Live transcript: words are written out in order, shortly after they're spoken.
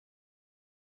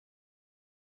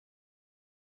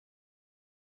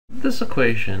This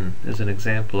equation is an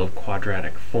example of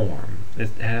quadratic form. It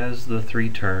has the three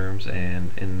terms,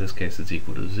 and in this case it's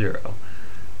equal to 0.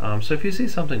 So if you see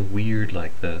something weird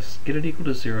like this, get it equal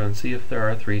to 0 and see if there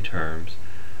are three terms,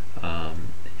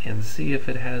 and see if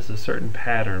it has a certain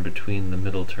pattern between the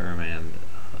middle term and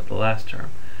the last term.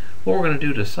 What we're going to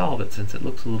do to solve it, since it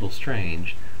looks a little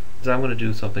strange, is I'm going to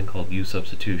do something called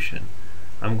u-substitution.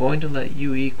 I'm going to let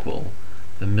u equal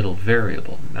the middle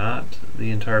variable, not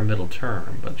the entire middle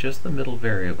term, but just the middle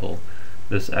variable,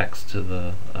 this x to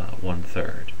the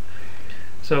 1/3.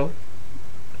 So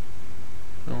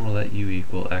I'm going to let u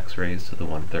equal x raised to the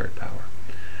 1/3 power.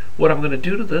 What I'm going to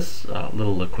do to this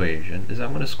little equation is I'm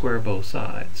going to square both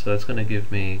sides. So that's going to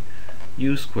give me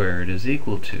u squared is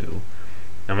equal to,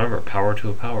 now remember, power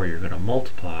to a power, you're going to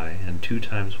multiply, and 2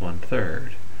 times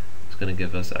 1/3 is going to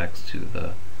give us x to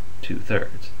the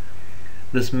 2/3.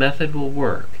 This method will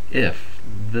work if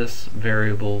this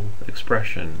variable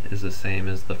expression is the same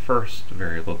as the first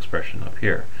variable expression up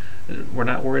here. We're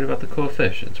not worried about the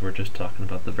coefficients, we're just talking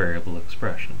about the variable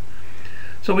expression.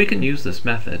 So we can use this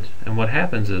method, and what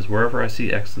happens is wherever I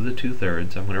see x to the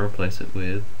 2/3, I'm going to replace it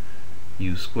with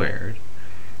u squared.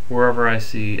 Wherever I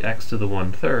see x to the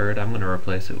 1/3, I'm going to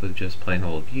replace it with just plain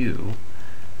old u,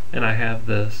 and I have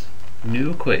this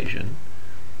new equation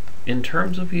in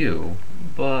terms of u,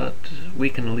 but we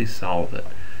can at least solve it.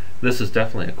 This is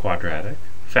definitely a quadratic.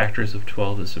 Factors of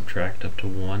 12 to subtract up to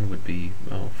 1 would be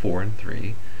 4 and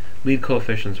 3. Lead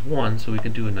coefficient's 1, so we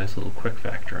can do a nice little quick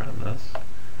factor on this.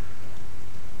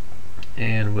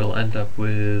 And we'll end up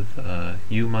with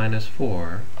u minus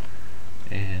 4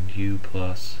 and u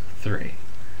plus 3.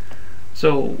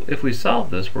 So if we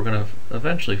solve this, we're going to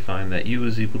eventually find that u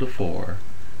is equal to 4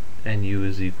 and u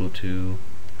is equal to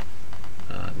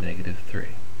negative 3.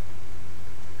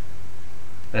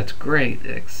 That's great,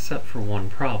 except for one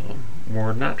problem.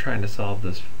 We're not trying to solve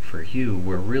this for u,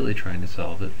 we're really trying to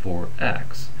solve it for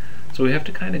x. So we have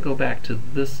to kind of go back to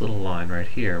this little line right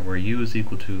here, where u is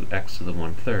equal to x to the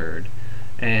 1/3,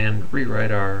 and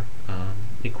rewrite our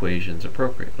equations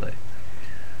appropriately.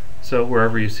 So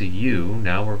wherever you see u,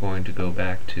 now we're going to go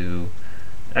back to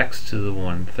x to the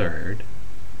 1/3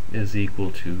 is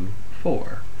equal to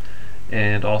 4.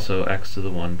 And also x to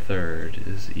the 1/3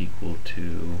 is equal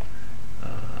to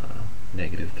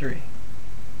negative 3.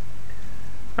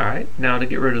 Alright, now to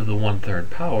get rid of the 1/3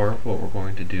 power, what we're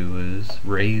going to do is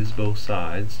raise both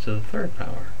sides to the 3rd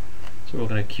power. So we're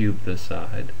going to cube this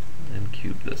side and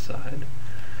cube this side.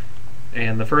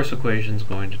 And the first equation is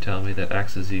going to tell me that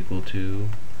x is equal to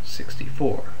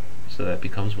 64. So that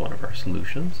becomes one of our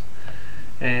solutions.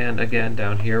 And again,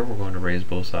 down here we're going to raise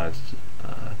both sides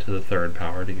to the 3rd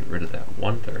power to get rid of that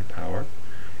 1/3 power.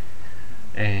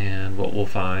 And what we'll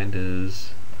find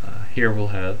is here we'll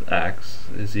have x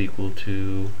is equal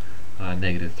to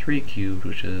negative 3 cubed,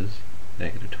 which is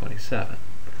negative 27.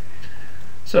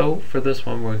 So for this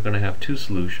one we're going to have two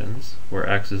solutions where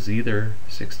x is either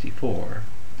 64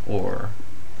 or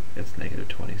it's negative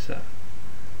 27.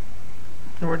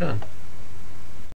 And we're done.